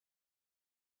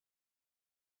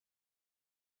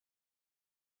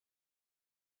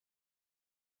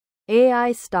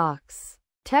AI stocks.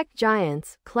 Tech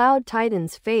giants, cloud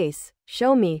titans face,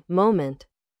 show me, moment.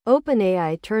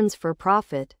 OpenAI turns for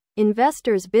profit.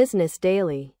 Investors Business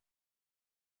Daily.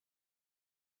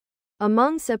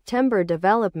 Among September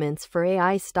developments for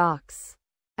AI stocks: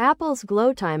 Apple's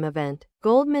GlowTime event,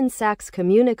 Goldman Sachs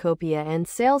Communicopia and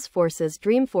Salesforce's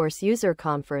Dreamforce user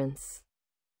conference.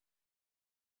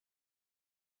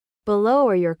 Below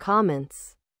are your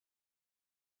comments.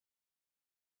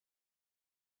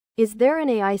 Is there an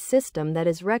AI system that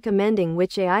is recommending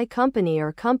which AI company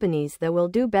or companies that will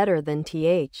do better than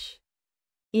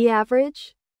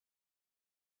average?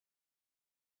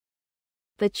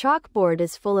 The chalkboard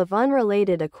is full of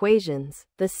unrelated equations.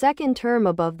 The second term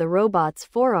above the robot's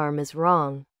forearm is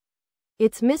wrong.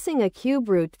 It's missing a cube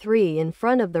root 3 in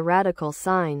front of the radical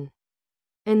sign.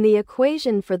 And the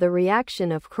equation for the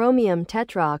reaction of chromium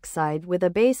tetraoxide with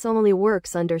a base only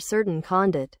works under certain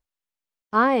conjugate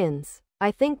ions.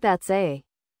 I think that's A.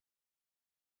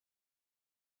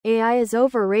 AI is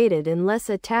overrated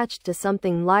unless attached to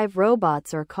something live,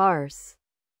 robots or cars.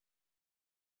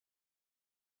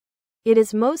 It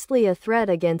is mostly a threat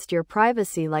against your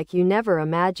privacy like you never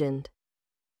imagined.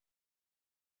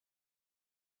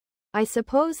 I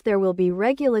suppose there will be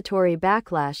regulatory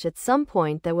backlash at some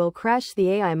point that will crash the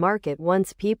AI market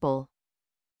once people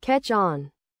catch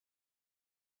on.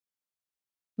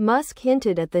 Musk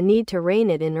hinted at the need to rein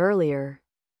it in earlier.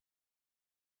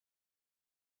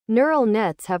 Neural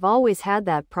nets have always had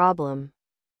that problem.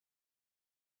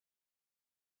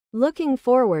 Looking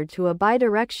forward to a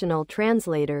bidirectional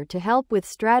translator to help with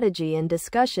strategy and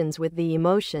discussions with the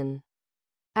emotion.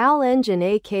 Al Engine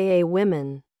aka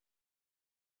Women.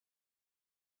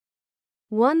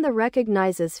 One that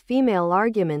recognizes female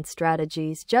argument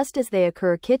strategies just as they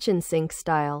occur, kitchen sink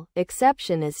style.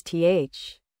 Exception is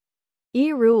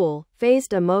rule,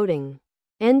 phased emoting.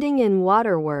 Ending in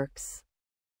waterworks.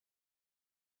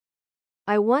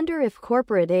 I wonder if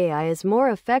corporate AI is more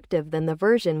effective than the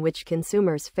version which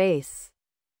consumers face.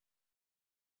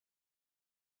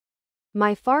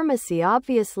 My pharmacy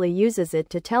obviously uses it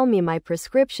to tell me my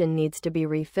prescription needs to be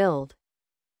refilled.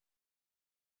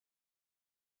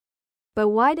 But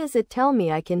why does it tell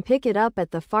me I can pick it up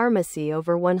at the pharmacy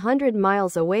over 100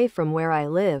 miles away from where I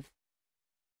live?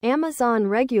 Amazon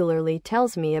regularly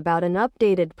tells me about an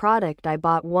updated product I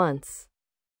bought once.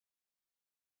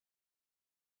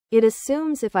 It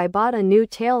assumes if I bought a new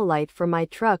tail light for my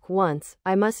truck once,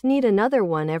 I must need another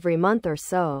one every month or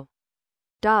so.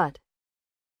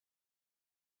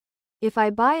 If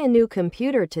I buy a new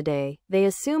computer today, they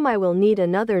assume I will need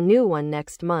another new one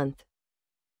next month.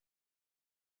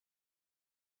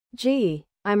 Gee,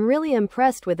 I'm really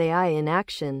impressed with AI in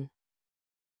action.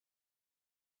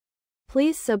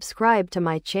 Please subscribe to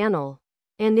my channel.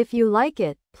 And if you like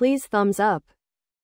it, please thumbs up.